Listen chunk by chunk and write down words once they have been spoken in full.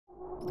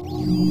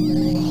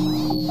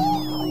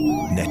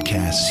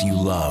Netcasts you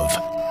love.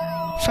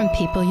 From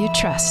people you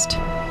trust.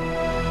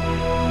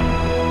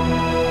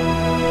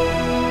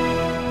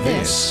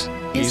 This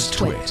is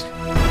TWiT.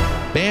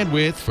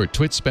 Bandwidth for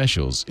TWiT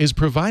specials is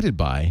provided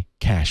by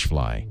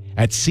CacheFly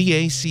at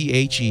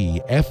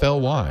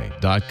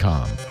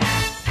CACHEFLY.com.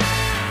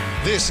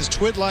 This is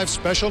TWiT Live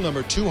Special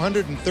number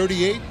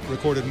 238,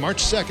 recorded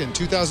March 2nd,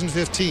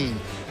 2015,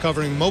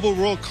 covering Mobile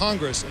World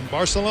Congress in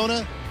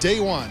Barcelona, day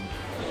one.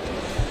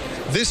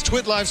 This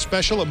TWiT Live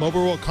Special at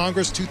Mobile World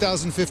Congress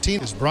 2015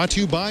 is brought to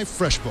you by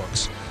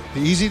FreshBooks, the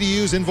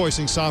easy-to-use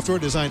invoicing software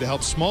designed to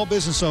help small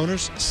business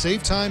owners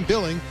save time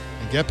billing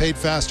and get paid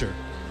faster.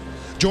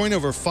 Join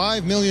over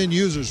 5 million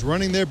users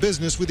running their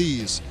business with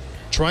ease.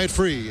 Try it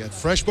free at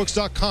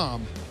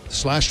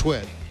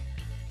freshbooks.com/TWiT.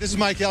 This is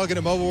Mike Elgan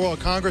at Mobile World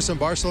Congress in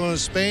Barcelona,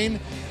 Spain.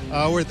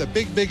 We're at the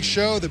big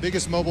show, the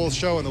biggest mobile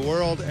show in the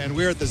world, and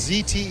we're at the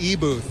ZTE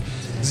booth.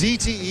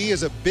 ZTE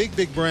is a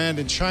big brand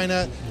in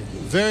China,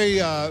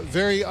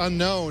 very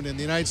unknown in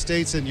the United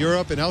States and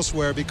Europe and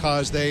elsewhere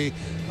because they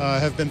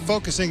have been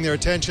focusing their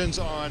attentions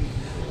on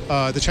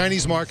the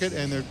Chinese market,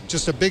 and they're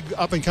just a big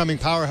up-and-coming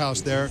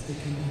powerhouse there.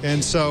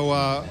 And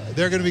so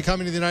they're going to be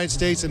coming to the United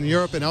States and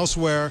Europe and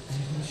elsewhere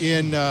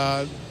in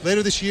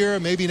later this year,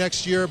 maybe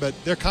next year, but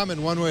they're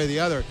coming one way or the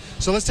other.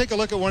 So let's take a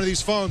look at one of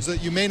these phones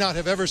that you may not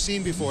have ever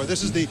seen before.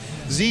 This is the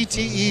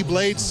ZTE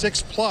Blade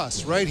 6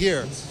 Plus right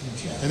here.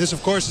 And this,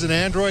 of course, is an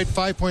Android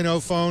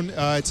 5.0 phone.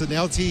 It's an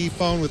LTE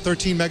phone with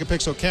 13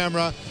 megapixel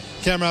camera.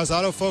 Camera has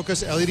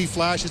autofocus, LED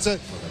flash. It's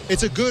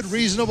a good,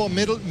 reasonable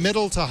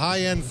middle to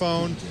high-end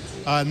phone.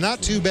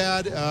 Not too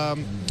bad.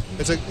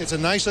 It's a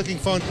nice-looking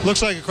phone.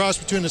 Looks like a cross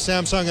between a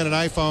Samsung and an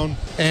iPhone.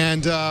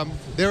 And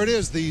there it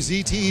is, the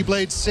ZTE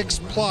Blade 6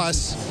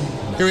 Plus.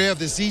 Here we have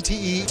the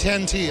ZTE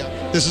 10T.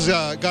 This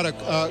has got a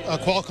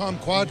Qualcomm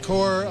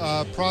quad-core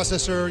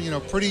processor. You know,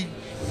 pretty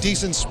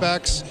decent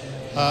specs.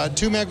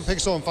 2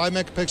 megapixel and 5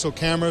 megapixel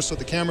cameras, so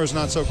the camera is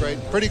not so great.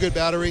 Pretty good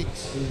battery.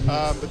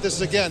 But this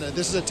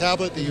is a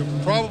tablet that you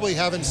probably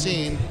haven't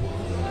seen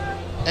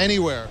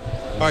anywhere.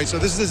 All right, so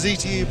this is the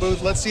ZTE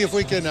booth. Let's see if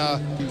we can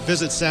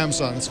visit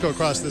Samsung. Let's go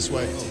across this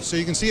way. So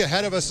you can see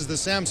ahead of us is the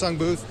Samsung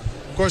booth.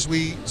 Of course,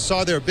 we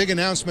saw their big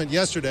announcement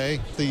yesterday,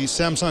 the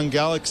Samsung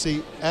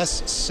Galaxy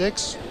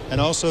S6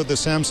 and also the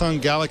Samsung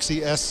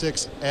Galaxy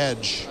S6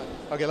 Edge.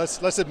 Okay,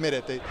 let's admit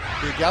it. The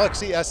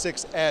Galaxy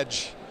S6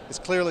 Edge is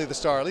clearly the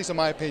star, at least in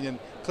my opinion,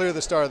 clearly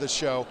the star of this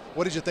show.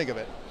 What did you think of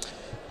it?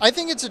 I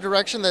think it's a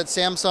direction that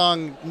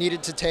Samsung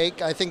needed to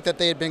take. I think that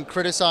they had been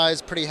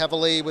criticized pretty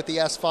heavily with the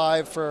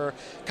S5 for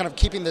kind of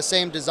keeping the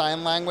same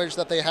design language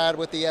that they had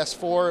with the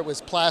S4. It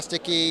was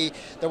plasticky.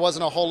 There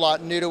wasn't a whole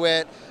lot new to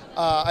it.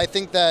 I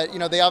think that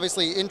they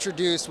obviously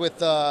introduced with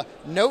the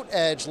Note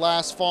Edge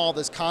last fall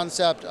this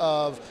concept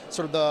of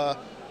sort of the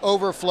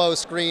overflow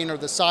screen or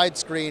the side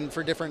screen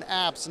for different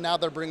apps. Now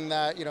they're bringing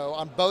that,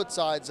 on both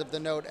sides of the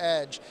Note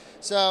Edge.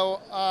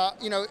 So,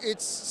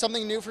 it's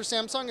something new for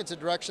Samsung. It's a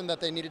direction that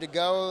they needed to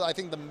go. I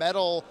think the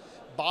metal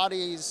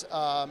bodies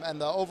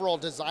and the overall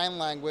design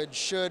language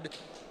should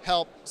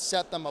help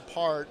set them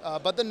apart.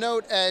 But the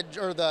Note Edge,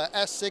 or the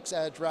S6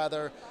 Edge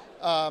rather,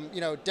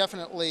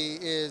 definitely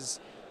is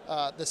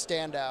the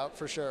standout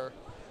for sure.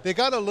 They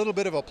got a little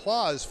bit of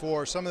applause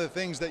for some of the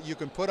things that you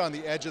can put on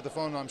the edge of the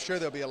phone. I'm sure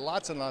there'll be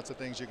lots and lots of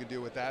things you can do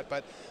with that.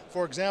 But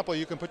for example,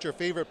 you can put your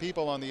favorite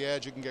people on the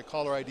edge. You can get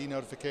caller ID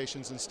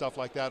notifications and stuff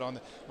like that on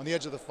the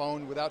edge of the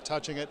phone without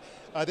touching it.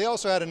 They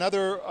also had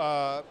another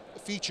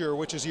feature,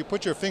 which is you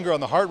put your finger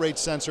on the heart rate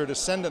sensor to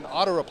send an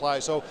auto reply.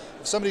 So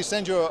if somebody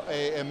sends you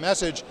a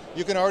message,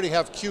 you can already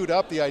have queued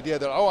up the idea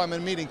that, oh, I'm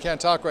in a meeting, can't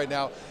talk right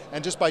now.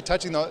 And just by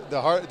touching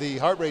the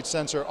heart rate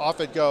sensor,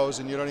 off it goes,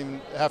 and you don't even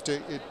have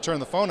to turn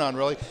the phone on,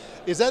 really.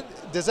 Does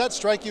that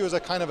strike you as a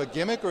kind of a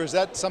gimmick, or is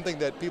that something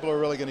that people are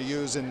really going to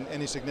use in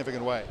any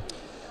significant way?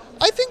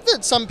 I think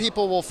that some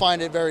people will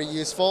find it very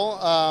useful.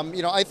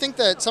 I think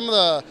that some of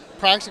the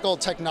practical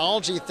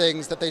technology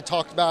things that they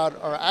talked about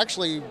are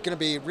actually going to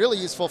be really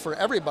useful for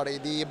everybody.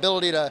 The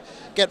ability to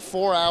get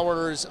 4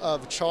 hours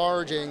of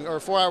charging or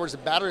 4 hours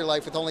of battery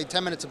life with only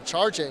 10 minutes of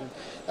charging,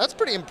 that's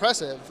pretty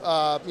impressive.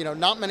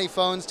 Not many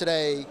phones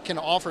today can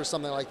offer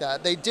something like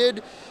that. They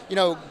did,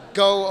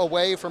 go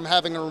away from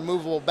having a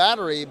removable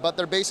battery, but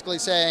they're basically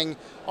saying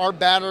our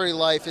battery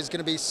life is going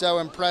to be so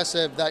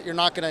impressive that you're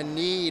not going to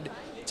need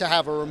to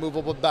have a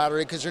removable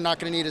battery because you're not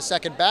going to need a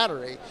second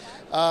battery.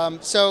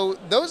 So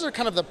those are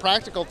kind of the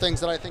practical things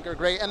that I think are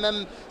great. And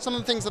then some of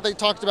the things that they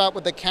talked about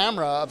with the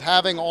camera, of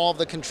having all of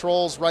the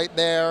controls right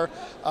there,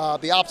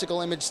 the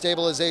optical image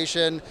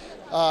stabilization,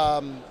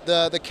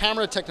 the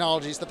camera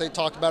technologies that they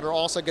talked about are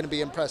also going to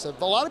be impressive.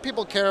 A lot of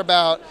people care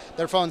about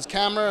their phone's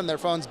camera and their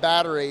phone's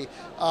battery,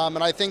 and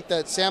I think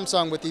that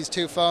Samsung with these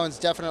two phones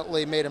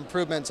definitely made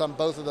improvements on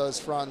both of those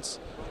fronts.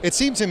 It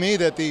seemed to me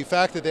that the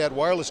fact that they had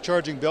wireless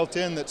charging built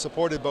in that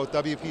supported both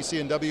WPC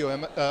and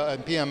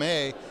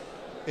PMA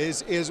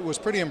was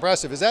pretty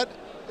impressive.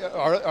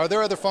 Are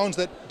there other phones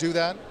that do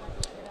that?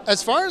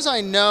 As far as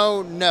I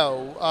know,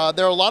 no.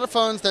 There are a lot of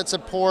phones that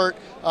support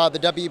the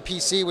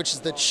WPC, which is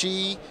the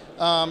Qi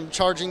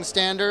charging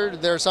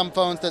standard. There are some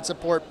phones that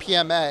support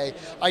PMA.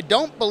 I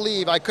don't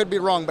believe, I could be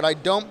wrong, but I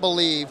don't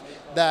believe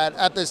that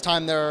at this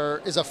time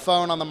there is a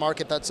phone on the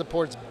market that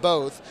supports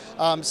both.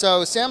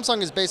 So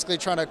Samsung is basically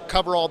trying to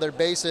cover all their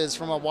bases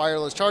from a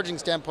wireless charging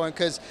standpoint,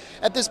 because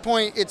at this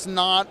point it's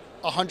not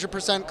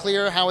 100%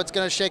 clear how it's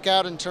going to shake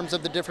out in terms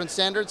of the different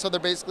standards. So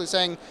they're basically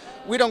saying,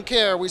 we don't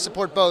care, we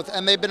support both.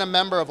 And they've been a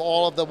member of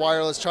all of the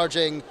wireless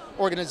charging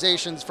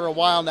organizations for a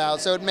while now,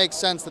 so it makes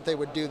sense that they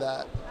would do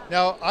that.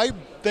 Now, I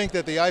think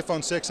that the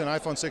iPhone 6 and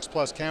iPhone 6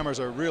 Plus cameras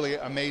are really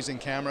amazing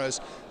cameras.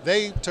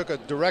 They took a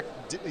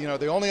direct,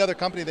 the only other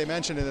company they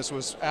mentioned in this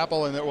was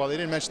Apple, and well, they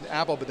didn't mention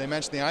Apple, but they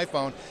mentioned the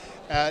iPhone,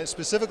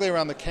 specifically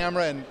around the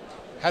camera, and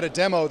had a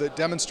demo that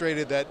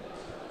demonstrated that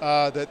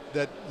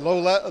that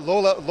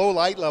low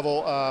light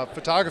level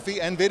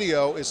photography and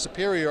video is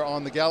superior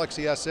on the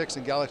Galaxy S6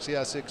 and Galaxy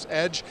S6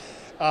 Edge.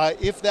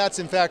 If that's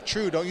in fact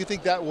true, don't you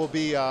think that will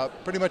be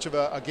pretty much of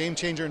a game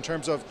changer in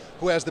terms of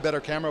who has the better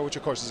camera, which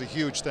of course is a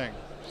huge thing?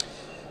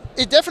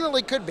 It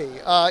definitely could be.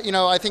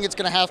 I think it's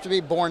going to have to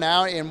be borne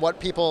out in what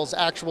people's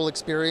actual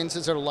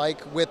experiences are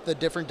like with the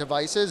different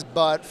devices.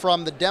 But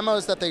from the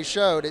demos that they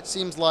showed, it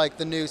seems like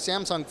the new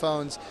Samsung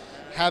phones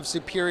have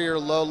superior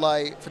low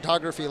light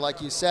photography,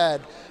 like you said.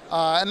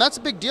 And that's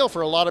a big deal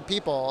for a lot of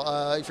people.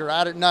 If you're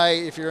out at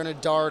night, if you're in a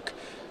dark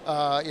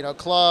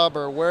club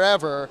or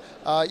wherever,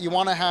 you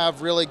want to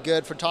have really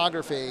good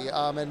photography.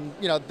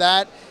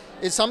 That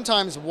is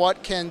sometimes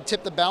what can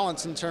tip the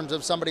balance in terms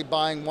of somebody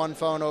buying one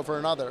phone over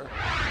another.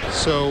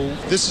 So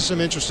this is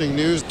some interesting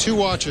news. Two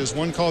watches,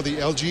 one called the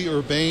LG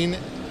Urbane,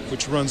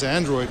 which runs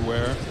Android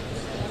Wear,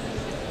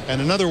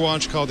 and another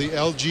watch called the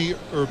LG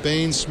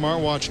Urbane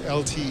Smartwatch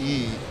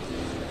LTE,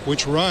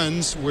 which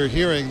runs, we're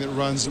hearing that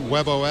runs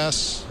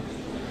WebOS,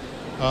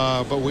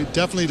 but it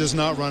definitely does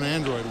not run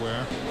Android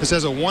Wear. This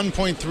has a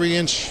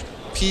 1.3-inch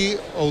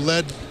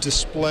OLED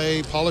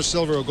display, polished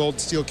silver or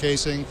gold steel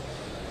casing,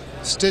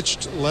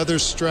 stitched leather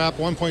strap,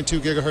 1.2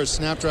 gigahertz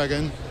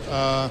Snapdragon,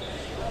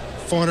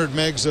 400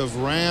 megs of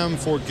RAM,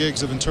 4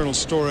 gigs of internal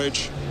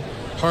storage,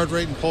 heart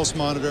rate and pulse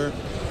monitor.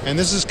 And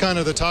this is kind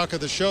of the talk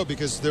of the show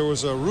because there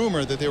was a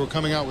rumor that they were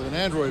coming out with an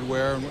Android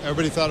Wear, and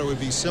everybody thought it would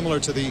be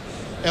similar to the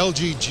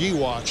LG G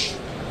Watch,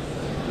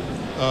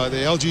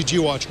 the LG G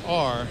Watch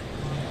R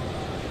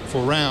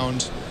for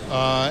round,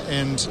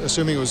 and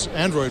assuming it was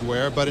Android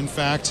Wear, but in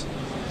fact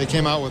they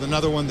came out with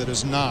another one that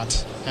is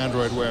not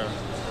Android Wear.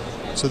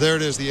 So there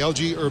it is, the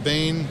LG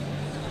Urbane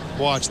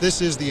watch.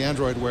 This is the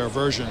Android Wear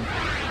version.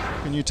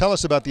 Can you tell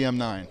us about the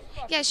M9?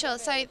 Yeah, sure.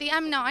 So the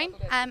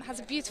M9 has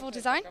a beautiful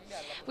design.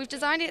 We've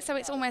designed it so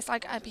it's almost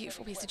like a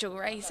beautiful piece of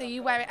jewellery. So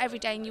you wear it every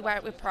day and you wear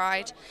it with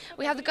pride.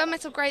 We have the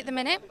gunmetal grey at the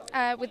minute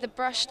with the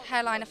brushed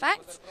hairline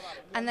effect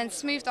and then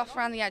smoothed off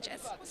around the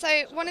edges.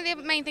 So one of the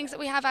main things that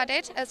we have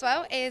added as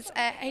well is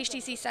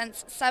HTC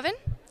Sense 7.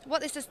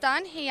 What this has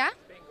done here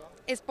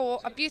is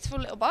bought a beautiful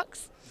little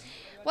box.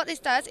 What this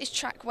does is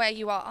track where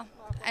you are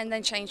and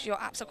then change your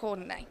apps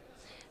accordingly.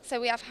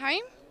 So we have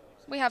home,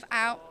 we have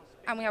out,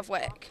 and we have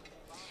work.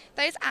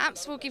 Those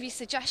apps will give you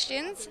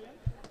suggestions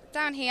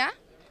down here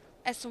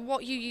as to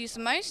what you use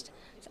the most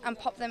and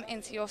pop them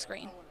into your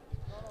screen.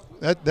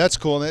 That's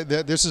cool.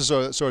 This is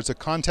so it's a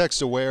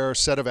context-aware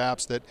set of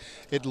apps that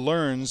it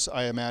learns,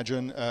 I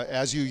imagine,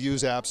 as you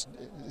use apps.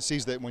 It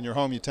sees that when you're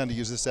home, you tend to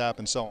use this app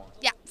and so on.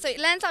 Yeah, so it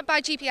learns that by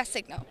GPS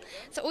signal.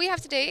 So all you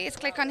have to do is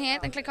click on here,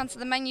 then click onto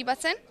the menu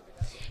button.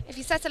 If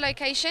you set a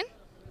location,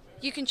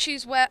 you can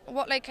choose what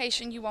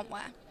location you want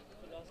where.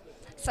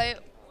 So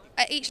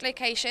at each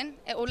location,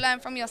 it will learn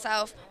from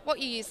yourself what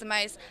you use the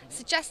most.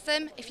 Suggest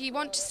them if you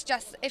want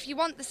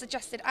the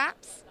suggested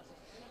apps.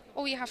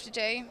 All you have to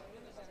do,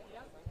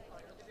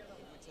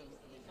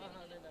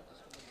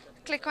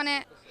 click on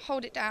it,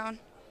 hold it down,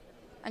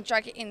 and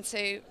drag it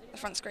into the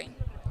front screen.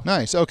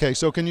 Nice. Okay,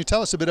 so can you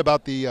tell us a bit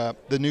about the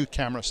new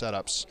camera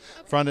setups,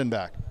 front and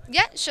back?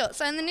 Yeah, sure.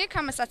 So in the new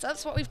camera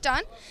setups, what we've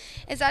done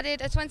is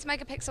added a 20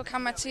 megapixel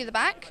camera to the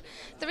back.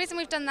 The reason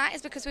we've done that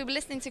is because we were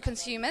listening to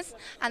consumers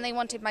and they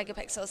wanted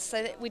megapixels,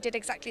 so we did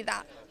exactly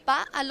that.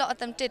 But a lot of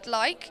them did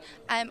like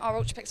our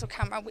ultra pixel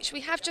camera, which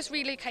we have just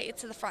relocated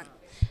to the front.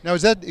 Now,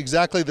 is that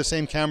exactly the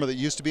same camera that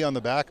used to be on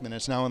the back and then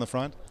it's now on the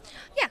front?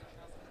 Yeah.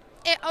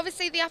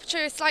 Obviously, the aperture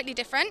is slightly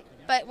different,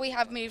 but we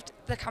have moved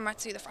the camera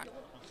to the front.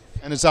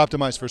 And it's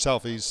optimized for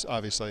selfies,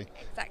 obviously.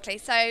 Exactly.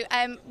 So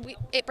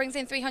it brings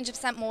in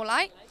 300% more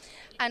light.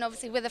 And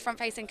obviously, with a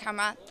front-facing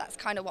camera, that's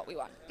kind of what we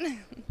want.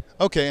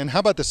 Okay, and how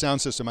about the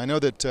sound system? I know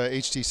that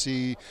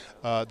HTC,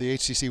 the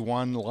HTC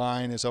One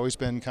line has always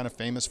been kind of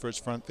famous for its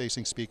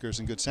front-facing speakers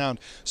and good sound.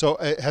 So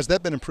has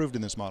that been improved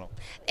in this model?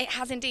 It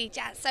has indeed,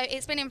 yeah. So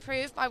it's been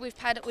improved by we've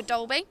paired it with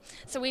Dolby.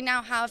 So we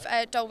now have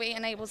Dolby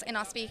enables in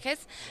our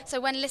speakers. So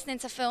when listening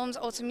to films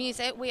or to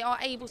music, we are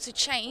able to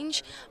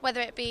change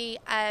whether it be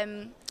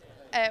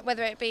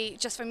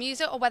just for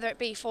music or whether it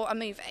be for a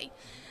movie.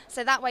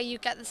 So that way you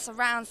get the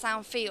surround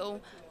sound feel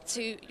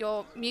to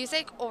your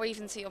music or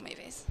even to your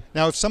movies.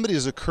 Now, if somebody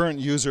is a current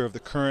user of the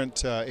current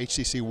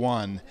HTC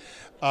One,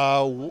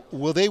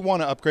 will they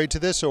want to upgrade to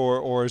this,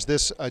 or is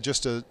this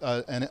just an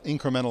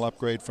incremental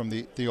upgrade from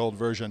the old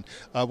version?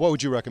 What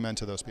would you recommend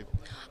to those people?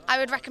 I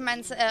would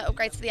recommend to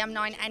upgrade to the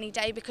M9 any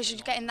day, because you're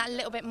getting that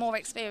little bit more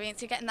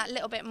experience, you're getting that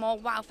little bit more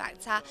wow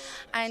factor,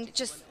 and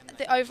just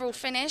the overall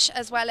finish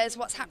as well as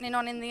what's happening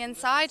on in the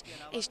inside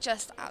is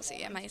just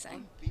absolutely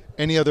amazing.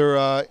 Any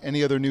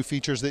other new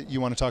features that you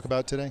want to talk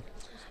about today?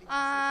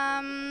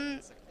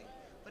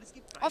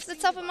 Off the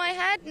top of my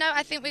head, no,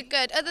 I think we're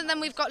good. Other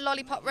than we've got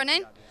Lollipop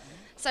running.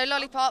 So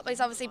Lollipop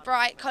is obviously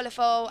bright,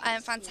 colourful,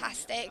 and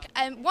fantastic.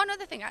 One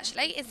other thing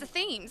actually is the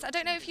themes. I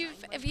don't know if you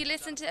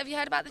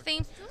heard about the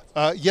themes?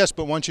 Yes,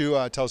 but why don't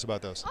you tell us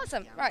about those?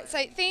 Awesome. Right.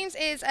 So Themes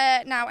is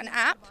now an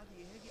app.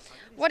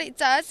 What it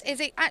does is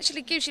it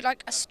actually gives you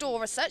like a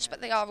store as such,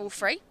 but they are all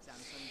free.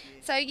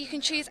 So you can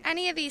choose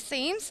any of these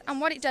themes,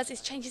 and what it does is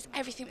changes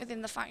everything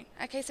within the phone.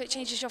 Okay, so it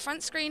changes your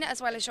front screen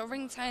as well as your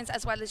ringtones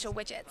as well as your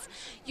widgets.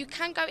 You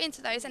can go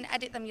into those and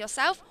edit them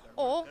yourself,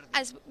 or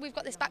as we've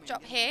got this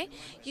backdrop here,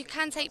 you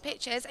can take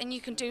pictures and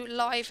you can do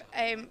live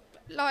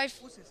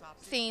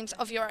themes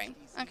of your own.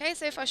 Okay,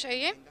 so if I show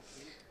you.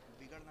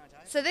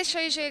 So this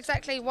shows you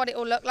exactly what it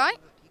will look like.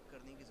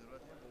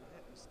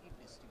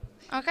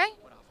 Okay,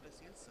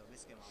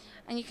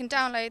 and you can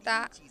download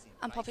that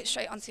and pop it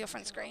straight onto your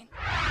front screen.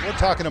 We're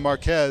talking to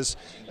Marquez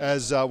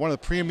as one of the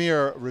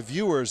premier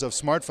reviewers of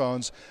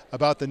smartphones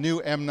about the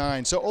new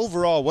M9. So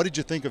overall, what did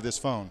you think of this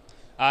phone?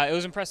 It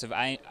was impressive.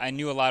 I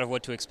knew a lot of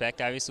what to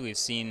expect. Obviously, we've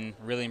seen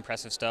really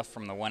impressive stuff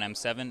from the One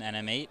M7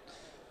 and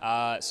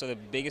M8. So the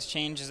biggest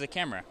change is the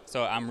camera.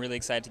 So I'm really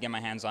excited to get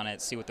my hands on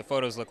it, see what the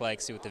photos look like,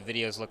 see what the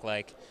videos look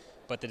like.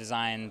 But the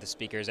design, the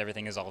speakers,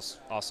 everything is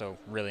also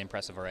really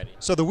impressive already.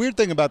 So the weird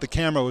thing about the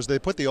camera was they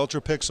put the ultra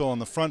pixel on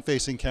the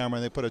front-facing camera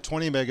and they put a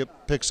 20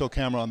 megapixel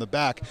camera on the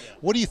back.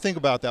 What do you think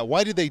about that?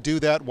 Why did they do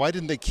that? Why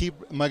didn't they keep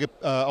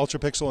ultra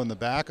pixel in the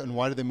back, and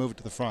why did they move it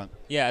to the front?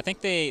 Yeah, I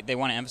think they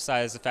want to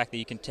emphasize the fact that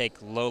you can take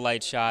low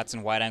light shots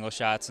and wide angle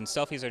shots, and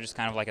selfies are just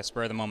kind of like a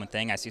spur of the moment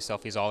thing. I see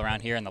selfies all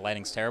around here and the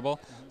lighting's terrible.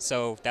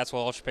 So that's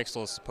what ultra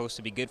pixel is supposed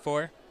to be good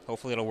for.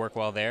 Hopefully it'll work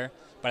well there.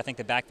 But I think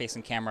the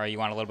back-facing camera, you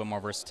want a little bit more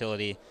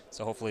versatility,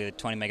 so hopefully the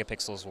 20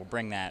 megapixels will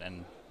bring that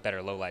and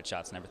better low-light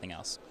shots and everything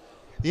else.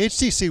 The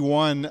HTC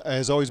One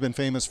has always been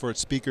famous for its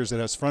speakers. It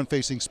has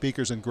front-facing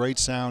speakers and great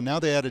sound. Now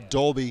they added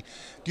Dolby.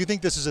 Do you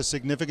think this is a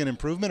significant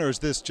improvement, or is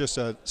this just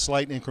a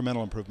slight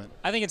incremental improvement?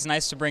 I think it's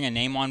nice to bring a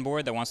name on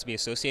board that wants to be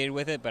associated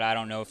with it, but I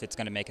don't know if it's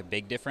going to make a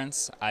big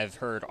difference. I've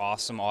heard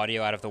awesome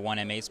audio out of the One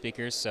M8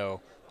 speakers,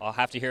 so I'll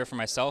have to hear it for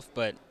myself,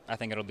 but I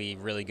think it'll be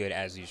really good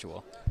as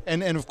usual.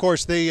 And of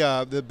course,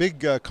 the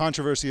big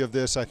controversy of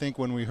this, I think,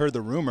 when we heard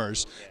the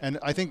rumors, and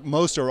I think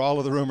most or all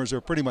of the rumors are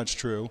pretty much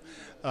true,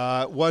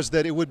 was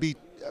that it would be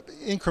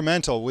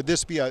incremental. Would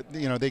this be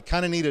they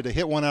kind of needed to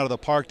hit one out of the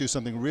park, do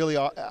something really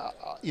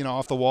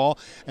off the wall,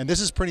 and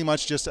this is pretty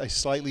much just a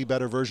slightly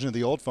better version of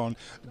the old phone.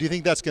 Do you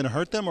think that's going to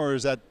hurt them, or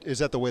is that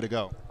the way to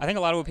go? I think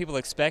a lot of what people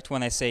expect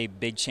when they say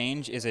big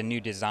change is a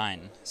new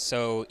design.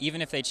 So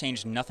even if they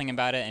changed nothing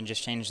about it and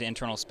just changed the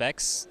internal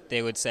specs,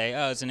 they would say,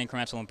 oh, it's an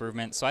incremental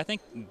improvement. So I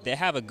think they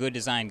have a good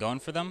design going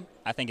for them.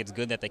 I think it's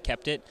good that they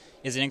kept it.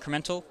 Is it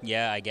incremental?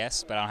 Yeah, I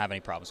guess, but I don't have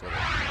any problems with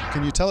it.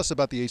 Can you tell us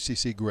about the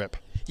HTC Grip?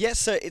 Yes,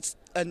 so it's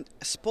a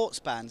sports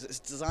band that's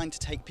designed to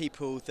take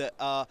people that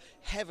are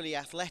heavily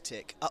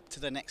athletic up to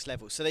the next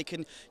level. So they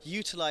can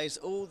utilize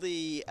all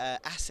the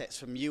assets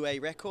from UA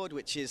Record,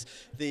 which is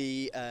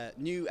the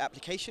new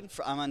application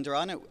from Under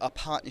Armour, our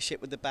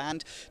partnership with the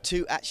band,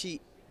 to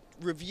actually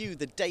review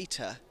the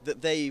data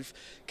that they've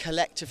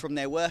collected from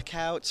their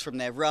workouts, from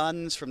their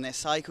runs, from their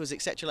cycles,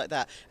 etc. like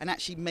that, and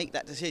actually make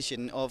that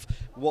decision of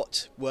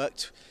what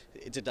worked.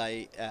 Did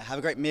I have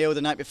a great meal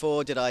the night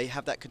before? Did I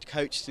have that good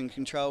coach and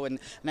control? And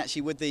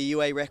actually with the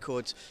UA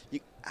records,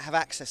 you have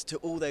access to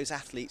all those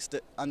athletes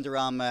that Under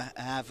Armour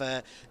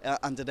have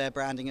under their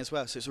branding as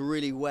well. So it's a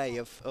really way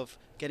of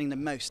getting the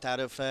most out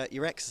of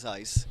your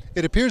exercise.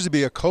 It appears to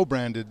be a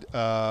co-branded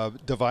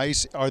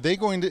device.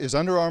 Is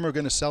Under Armour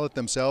going to sell it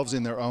themselves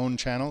in their own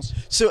channels?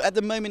 So at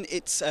the moment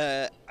it's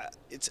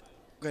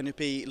going to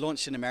be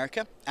launched in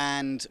America,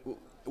 and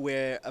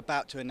we're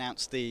about to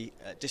announce the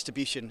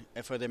distribution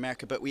for the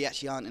America, but we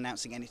actually aren't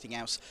announcing anything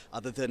else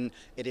other than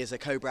it is a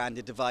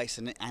co-branded device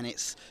and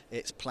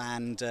it's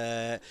planned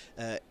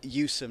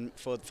use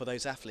for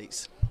those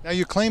athletes. Now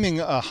you're claiming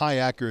a high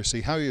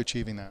accuracy. How are you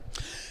achieving that?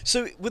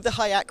 So with the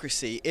high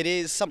accuracy, it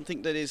is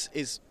something that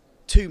is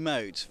two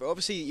modes.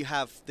 Obviously, you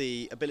have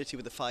the ability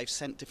with the 5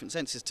 different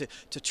sensors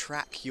to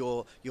track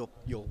your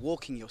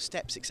walking, your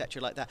steps,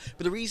 etc. like that.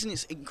 But the reason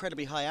it's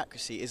incredibly high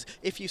accuracy is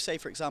if you say,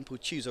 for example,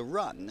 choose a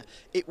run,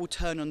 it will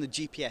turn on the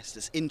GPS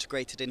that's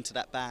integrated into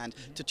that band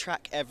to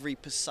track every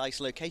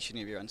precise location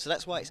of your run. So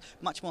that's why it's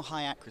much more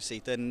high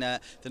accuracy than a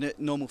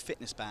normal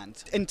fitness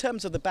band. In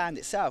terms of the band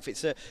itself,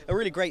 it's a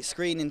really great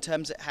screen in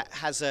terms it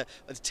has a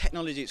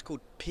technology. It's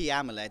called P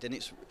AMOLED, and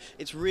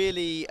it's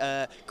really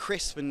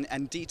crisp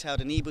and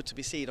detailed and able to be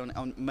be seen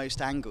on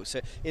most angles. So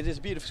it is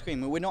a beautiful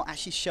screen. We're not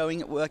actually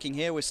showing it working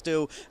here. We're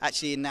still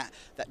actually in that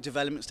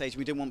development stage.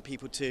 We didn't want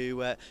people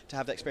to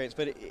have that experience,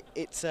 but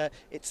it's a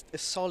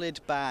solid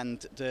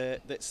band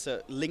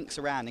that links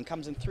around and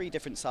comes in 3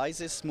 different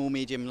sizes: small,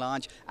 medium,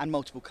 large, and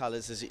multiple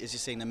colours, as you're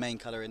seeing the main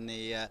colour in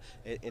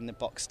the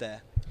box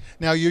there.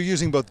 Now you're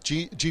using both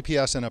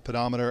GPS and a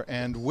pedometer,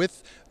 and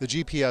with the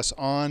GPS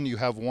on, you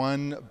have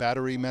one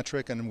battery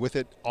metric, and with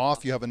it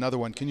off, you have another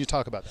one. Can you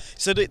talk about that?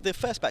 So the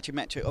first battery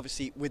metric,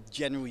 obviously, with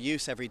general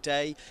use every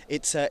day,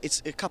 it's a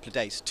couple of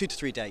days, 2 to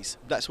 3 days.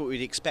 That's what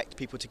we'd expect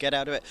people to get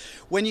out of it.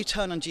 When you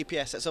turn on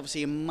GPS, that's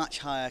obviously a much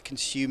higher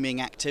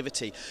consuming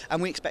activity,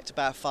 and we expect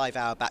about a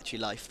 5-hour battery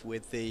life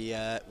with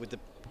the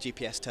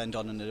GPS turned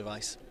on the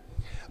device.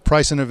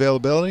 Price and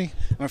availability?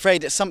 I'm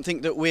afraid it's something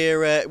that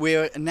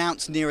we're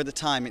announced nearer the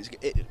time.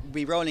 It'll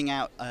be rolling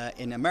out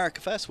in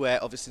America first,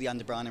 where obviously the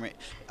Under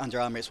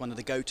Armour is one of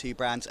the go-to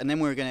brands, and then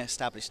we're going to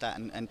establish that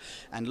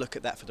and look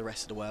at that for the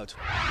rest of the world.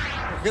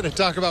 We're going to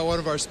talk about one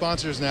of our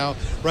sponsors now,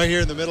 right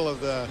here in the middle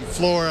of the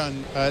floor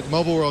at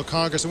Mobile World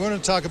Congress, and we're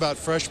going to talk about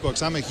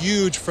FreshBooks. I'm a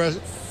huge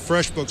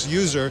FreshBooks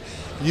user,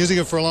 been using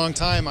it for a long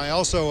time. I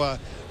also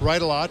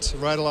write a lot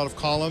of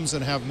columns,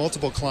 and have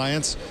multiple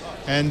clients,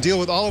 and deal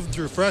with all of them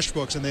through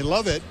FreshBooks, and they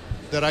love it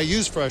that I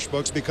use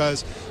FreshBooks,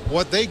 because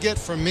what they get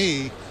from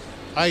me,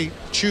 I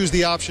choose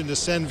the option to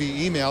send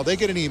via email. They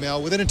get an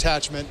email with an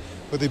attachment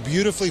with a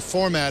beautifully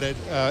formatted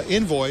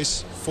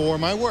invoice for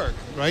my work,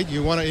 right?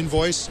 You want to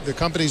invoice the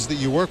companies that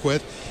you work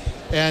with,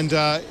 and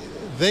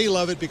they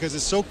love it because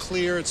it's so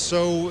clear, it's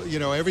so,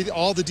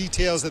 all the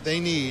details that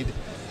they need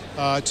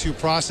to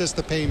process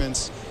the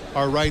payments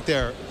are right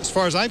there. As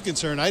far as I'm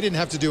concerned, I didn't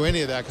have to do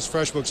any of that because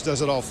FreshBooks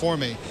does it all for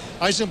me.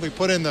 I simply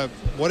put in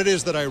what it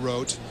is that I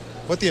wrote,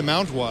 what the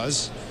amount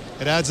was,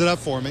 it adds it up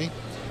for me,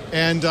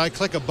 and I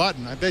click a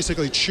button. I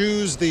basically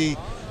choose the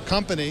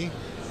company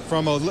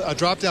from a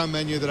drop-down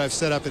menu that I've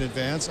set up in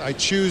advance. I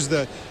choose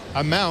the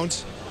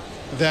amount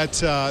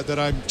that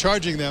I'm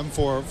charging them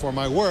for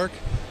my work,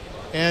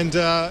 and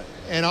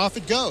off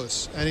it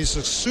goes. And it's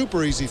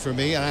super easy for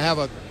me, and I have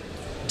a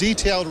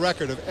detailed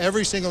record of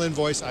every single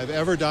invoice I've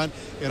ever done.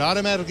 It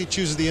automatically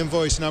chooses the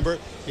invoice number.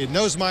 It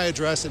knows my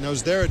address. It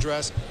knows their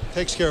address.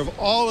 Takes care of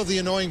all of the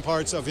annoying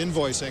parts of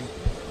invoicing.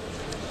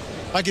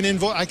 I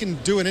can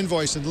do an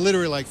invoice in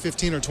literally like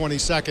 15 or 20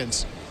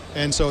 seconds.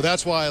 And so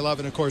that's why I love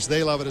it. And of course,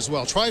 they love it as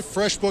well. Try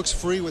FreshBooks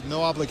free with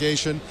no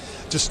obligation.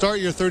 To start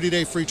your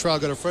 30-day free trial,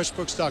 go to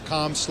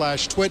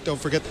freshbooks.com/twit.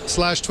 Don't forget the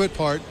 /twit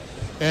part.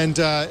 And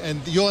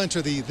you'll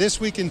enter the This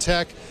Week in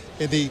Tech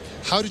in the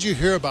How Did You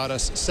Hear About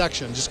Us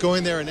section. Just go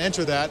in there and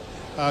enter that,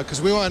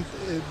 because we want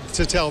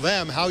to tell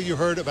them how you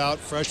heard about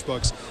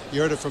FreshBooks.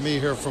 You heard it from me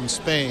here from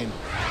Spain.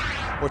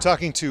 We're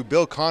talking to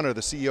Bill Connor,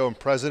 the CEO and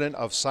president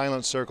of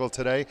Silent Circle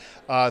today.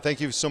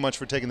 Thank you so much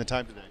for taking the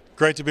time today.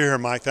 Great to be here,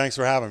 Mike. Thanks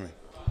for having me.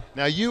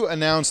 Now, you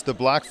announced the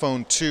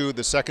Blackphone 2,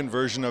 the second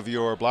version of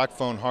your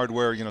Blackphone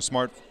hardware,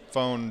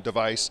 smartphone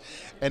device,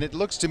 and it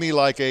looks to me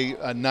like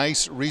a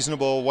nice,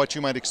 reasonable, what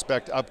you might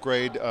expect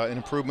upgrade, an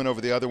improvement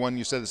over the other one.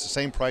 You said it's the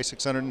same price,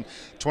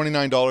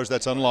 $629.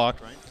 That's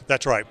unlocked, right?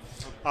 That's right.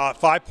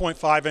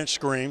 5.5-inch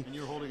screen. And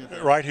you're holding it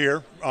there. Right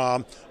here.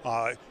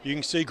 You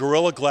can see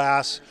Gorilla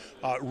Glass,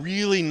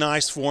 really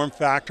nice form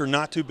factor,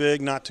 not too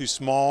big, not too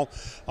small.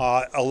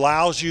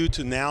 Allows you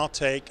to now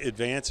take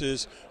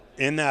advances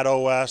in that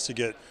OS to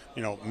get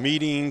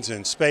meetings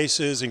and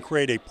spaces and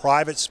create a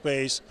private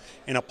space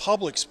and a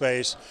public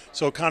space,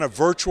 so kind of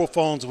virtual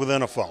phones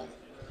within a phone.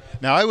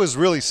 Now, I was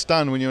really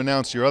stunned when you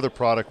announced your other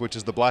product, which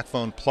is the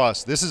Blackphone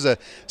Plus. This is a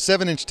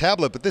 7-inch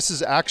tablet, but this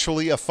is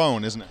actually a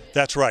phone, isn't it?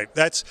 That's right.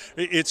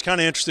 It's kind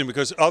of interesting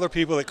because other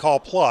people that call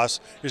Plus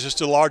is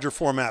just a larger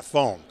format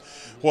phone.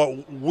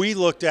 What we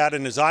looked at,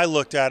 and as I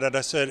looked at it,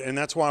 I said, and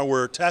that's why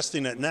we're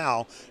testing it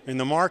now in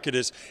the market,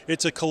 is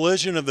it's a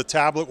collision of the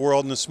tablet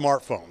world and the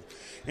smartphone.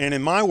 And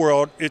in my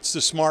world, it's the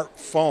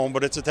smartphone,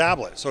 but it's a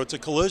tablet. So it's a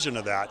collision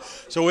of that.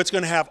 So it's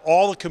going to have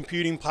all the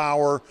computing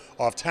power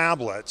of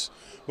tablets,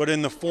 but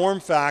in the form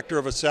factor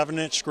of a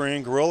 7-inch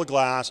screen, Gorilla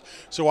Glass,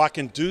 so I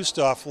can do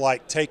stuff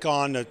like take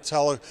on the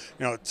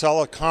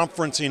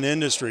teleconferencing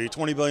industry,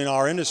 $20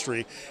 billion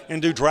industry, and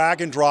do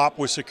drag and drop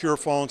with secure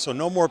phones. So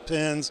no more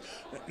pins,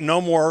 no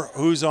more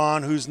who's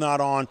on, who's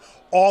not on,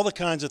 all the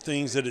kinds of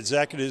things that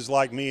executives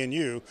like me and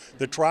you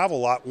that travel a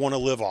lot want to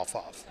live off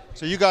of.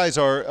 So you guys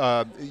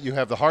are, you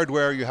have the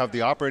hardware, you have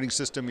the operating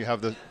system, you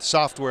have the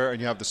software, and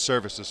you have the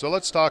services. So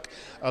let's talk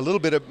a little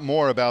bit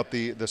more about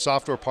the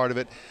software part of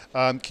it.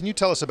 Can you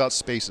tell us about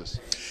Spaces?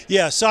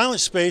 Yeah,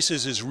 Silent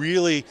Spaces is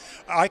really,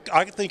 I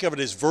think of it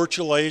as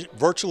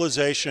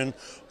virtualization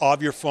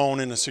of your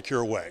phone in a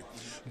secure way.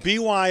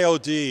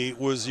 BYOD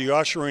was the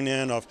ushering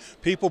in of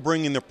people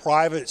bringing the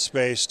private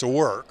space to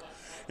work.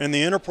 And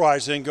the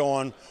enterprise then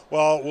going,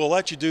 well, we'll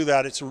let you do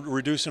that, it's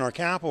reducing our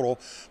capital,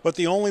 but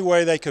the only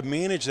way they could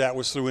manage that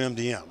was through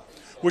MDM,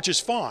 which is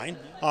fine,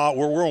 we're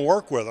going to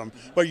work with them,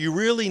 but you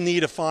really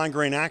need a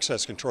fine-grained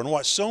access control. And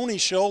what Sony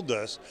showed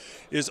us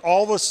is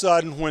all of a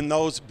sudden when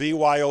those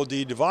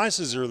BYOD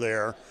devices are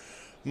there,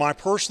 my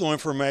personal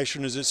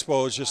information is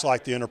exposed just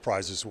like the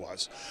Enterprise's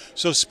was.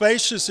 So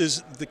Spacious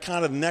is the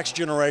kind of next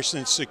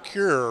generation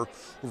secure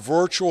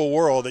virtual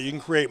world that you can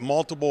create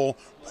multiple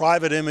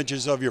private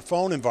images of your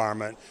phone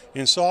environment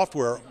in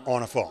software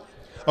on a phone.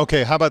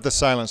 Okay, how about the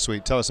Silent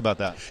Suite? Tell us about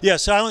that. Yeah,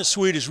 Silent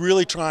Suite is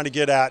really trying to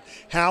get at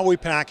how we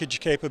package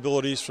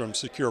capabilities from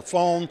secure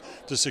phone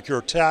to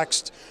secure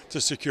text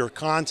to secure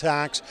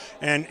contacts.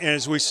 And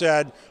as we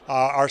said,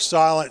 our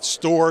Silent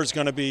Store is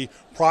going to be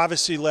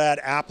privacy-led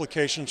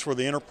applications for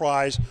the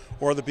enterprise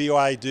or the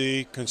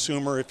BYD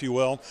consumer, if you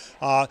will.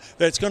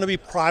 That's going to be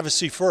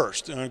privacy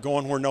first,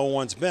 going where no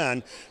one's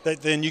been,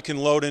 that then you can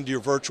load into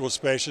your virtual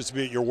spaces,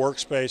 be it your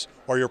workspace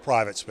or your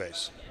private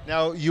space.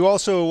 Now, you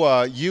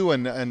also, you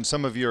and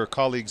some of your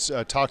colleagues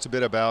talked a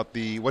bit about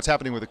what's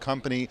happening with the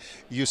company.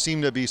 You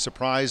seem to be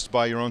surprised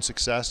by your own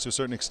success to a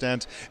certain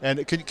extent.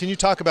 And can you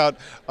talk about,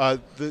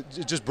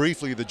 just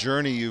briefly, the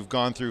journey you've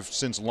gone through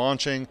since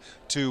launching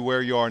to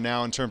where you are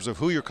now in terms of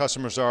who your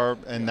customers are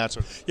and that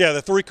sort of thing? Yeah,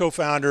 the three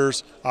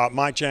co-founders,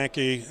 Mike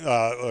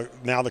Janke,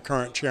 now the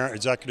current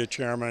executive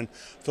chairman,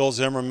 Phil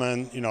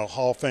Zimmerman,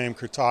 Hall of Fame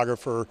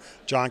cryptographer,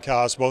 John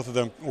Kaus, both of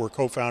them were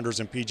co-founders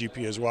in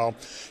PGP as well.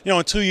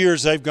 In 2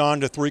 years, they've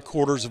gone to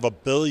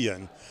 $750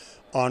 million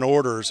on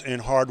orders in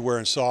hardware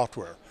and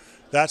software.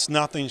 That's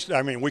nothing.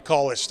 I mean, we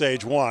call it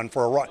stage one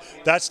for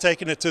that's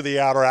taking it to the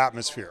outer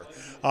atmosphere.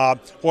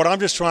 What I'm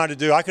just trying to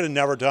do, I could have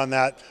never done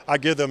that. I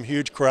give them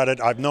huge credit.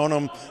 I've known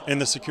them in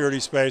the security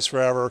space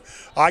forever.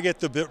 I get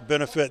the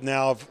benefit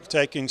now of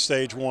taking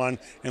stage one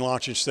and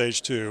launching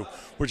stage two,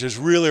 which is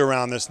really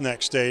around this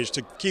next stage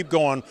to keep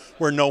going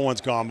where no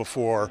one's gone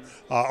before,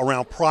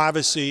 around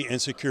privacy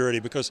and security.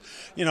 Because,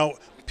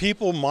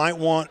 people might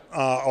want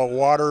a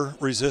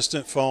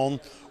water-resistant phone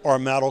or a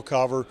metal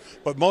cover,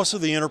 but most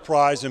of the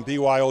enterprise and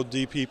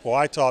BYOD people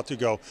I talk to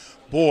go,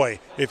 boy,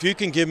 if you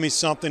can give me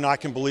something I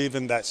can believe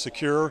in that's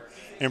secure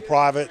and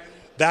private,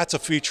 that's a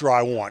feature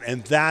I want,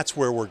 and that's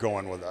where we're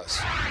going with us.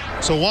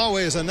 So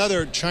Huawei is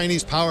another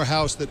Chinese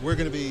powerhouse that we're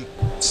going to be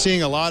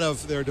seeing a lot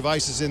of their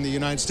devices in the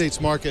United States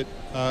market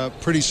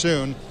pretty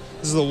soon.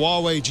 This is the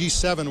Huawei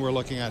G7 we're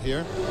looking at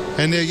here.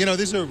 And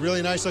these are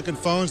really nice looking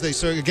phones.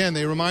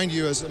 They remind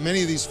you, as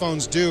many of these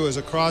phones do, as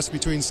a cross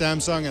between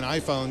Samsung and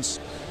iPhones.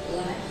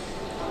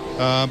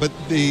 But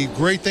the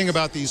great thing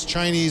about these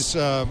Chinese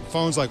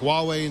phones like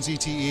Huawei and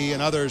ZTE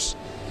and others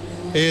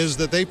is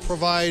that they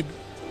provide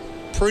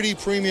pretty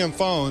premium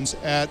phones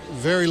at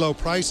very low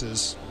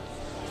prices.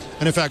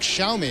 And in fact,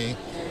 Xiaomi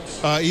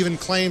even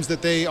claims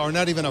that they are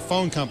not even a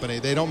phone company.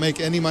 They don't make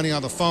any money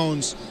on the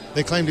phones.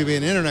 They claim to be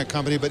an internet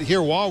company, but here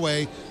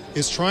Huawei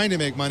is trying to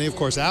make money. Of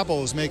course,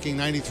 Apple is making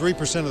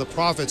 93% of the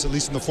profits, at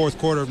least in the fourth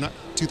quarter of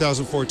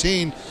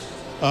 2014.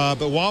 But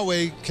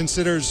Huawei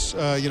considers,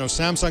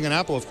 Samsung and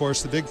Apple, of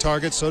course, the big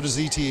targets. So does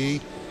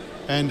ZTE.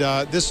 And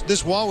this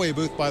Huawei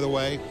booth, by the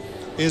way,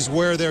 is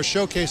where they're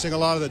showcasing a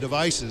lot of the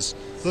devices.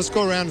 So let's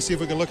go around and see if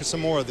we can look at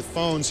some more of the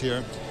phones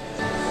here.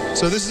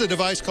 So this is a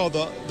device called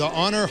the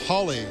Honor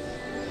Holly.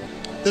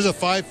 This is a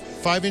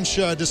 5-inch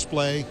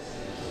display,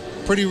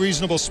 pretty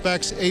reasonable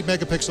specs,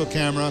 8-megapixel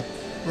camera,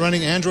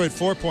 running Android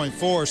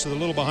 4.4, so they're a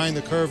little behind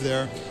the curve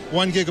there.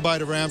 1 gigabyte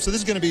of RAM. So this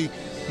is going to be,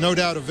 no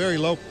doubt, a very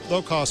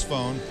low-cost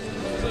phone.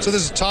 So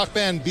this is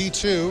TalkBand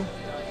B2.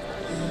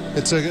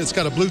 It's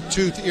got a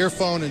Bluetooth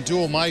earphone and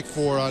dual mic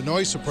for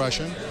noise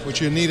suppression,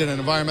 which you need in an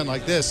environment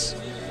like this.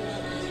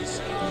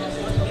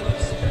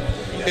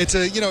 It's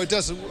it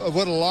does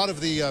what a lot of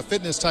the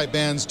fitness type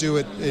bands do.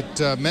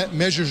 It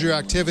measures your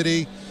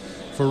activity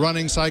for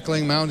running,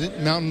 cycling,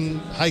 mountain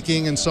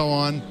hiking, and so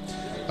on.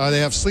 They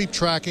have sleep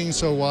tracking,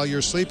 so while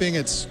you're sleeping,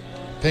 it's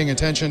paying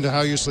attention to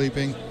how you're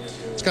sleeping.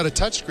 It's got a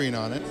touchscreen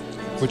on it,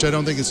 which I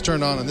don't think is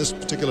turned on this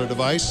particular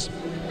device.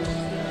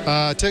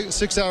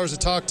 6 hours of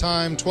talk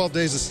time, 12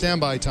 days of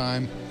standby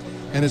time,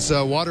 and it's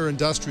water and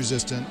dust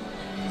resistant.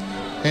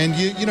 And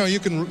you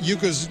can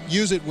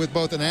use it with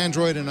both an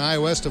Android and an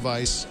iOS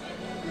device.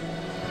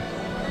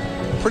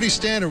 Pretty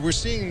standard. We're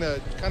seeing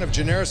the kind of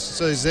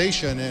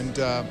genericization and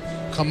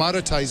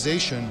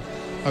commoditization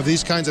of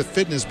these kinds of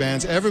fitness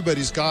bands.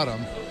 Everybody's got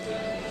them,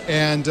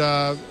 and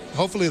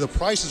hopefully the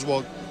prices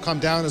will come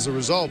down as a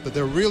result, but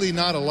there are really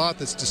not a lot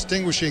that's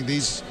distinguishing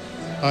these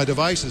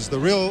devices. The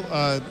real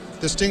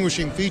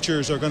distinguishing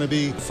features are going to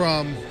be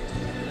from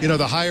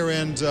the higher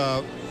end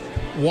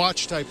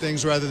watch type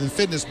things rather than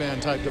fitness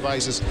band type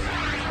devices.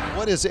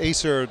 What is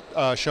Acer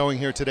showing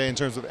here today in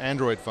terms of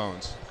Android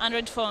phones?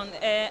 Android phone.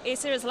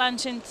 Acer is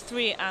launching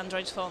 3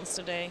 Android phones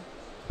today.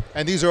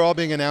 And these are all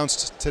being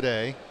announced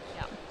today?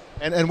 Yeah.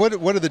 And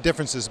what are the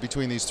differences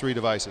between these 3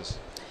 devices?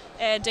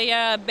 They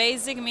are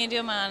basic,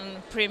 medium,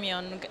 and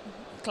premium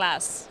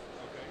class.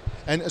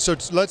 And so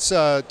let's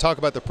talk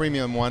about the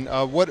premium one.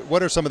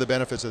 What are some of the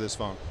benefits of this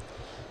phone?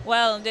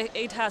 Well,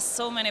 it has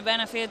so many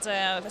benefits.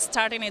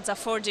 Starting, it's a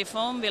 4G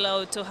phone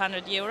below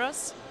 200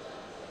 euros.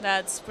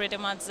 That's pretty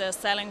much the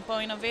selling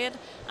point of it.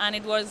 And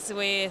it works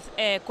with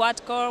a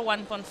quad-core,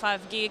 1.5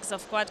 gigs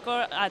of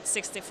quad-core at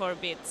 64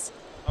 bits.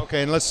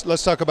 Okay, and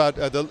let's talk about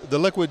the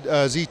Liquid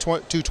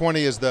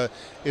Z220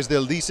 is the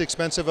least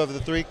expensive of the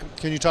three.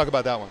 Can you talk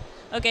about that one?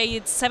 Okay,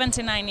 it's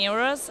 79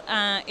 euros.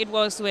 It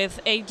works with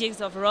 8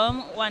 gigs of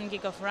ROM, 1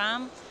 gig of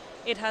RAM.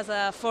 It has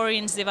a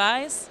 4-inch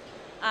device,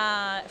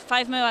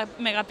 5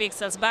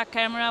 megapixels back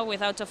camera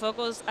with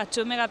autofocus, a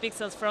 2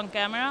 megapixels front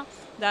camera,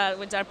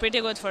 which are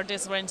pretty good for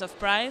this range of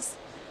price.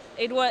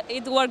 It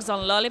works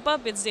on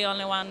Lollipop. It's the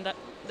only one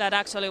that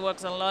actually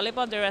works on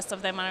Lollipop. The rest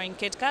of them are in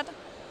KitKat.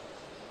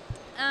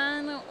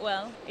 And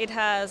well, it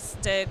has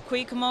the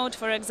quick mode,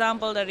 for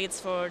example, that it's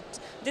for.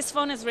 This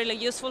phone is really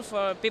useful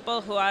for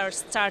people who are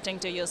starting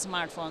to use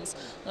smartphones,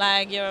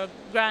 like your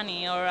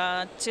granny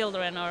or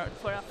children, or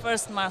for a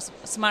first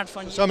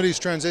smartphone. Somebody's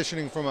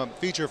transitioning from a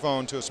feature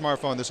phone to a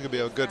smartphone. This could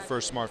be a good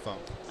first smartphone.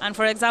 And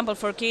for example,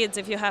 for kids,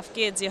 if you have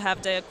kids, you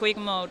have the quick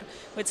mode,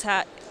 which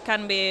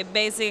can be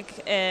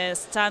basic,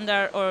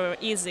 standard, or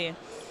easy,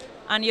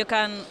 and you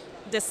can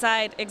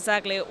decide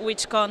exactly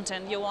which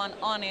content you want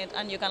on it,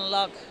 and you can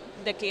lock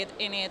the kid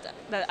in it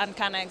and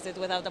can exit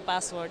without a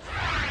password.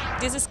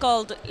 This is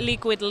called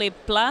Liquid Lip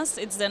Plus.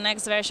 It's the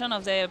next version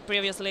of the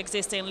previously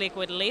existing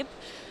Liquid Lip,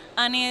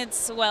 and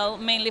it's, well,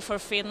 mainly for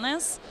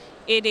fitness.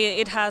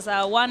 It has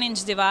a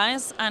 1-inch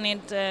device, and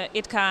it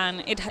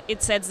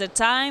sets the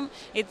time.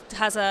 It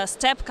has a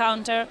step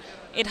counter.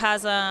 It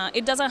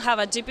doesn't have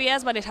a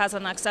GPS, but it has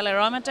an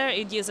accelerometer.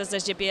 It uses the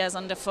GPS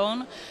on the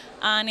phone,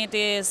 and it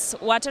is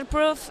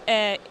waterproof.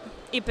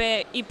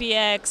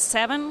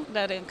 IPX7,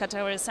 that in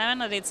category 7,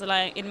 that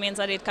it means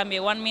that it can be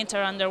 1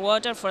 meter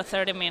underwater for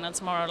 30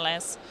 minutes, more or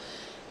less.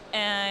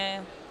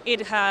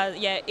 It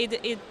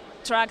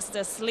tracks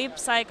the sleep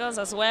cycles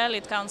as well.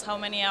 It counts how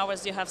many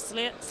hours you have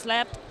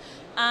slept,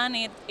 and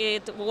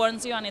it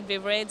warns you and it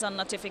vibrates on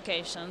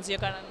notifications. You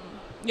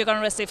can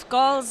receive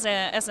calls,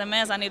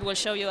 SMS, and it will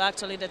show you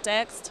actually the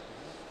text.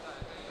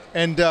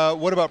 And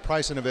what about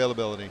price and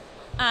availability?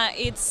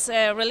 It's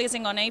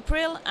releasing on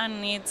April,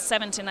 and it's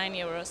 79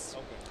 euros.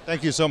 Okay.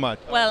 Thank you so much.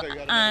 Well,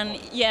 and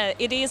yeah,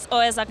 it is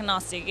OS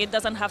agnostic. It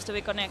doesn't have to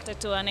be connected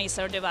to an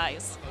Acer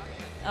device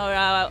or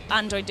an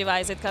Android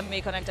device. It can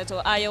be connected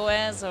to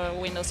iOS or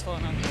Windows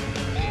Phone.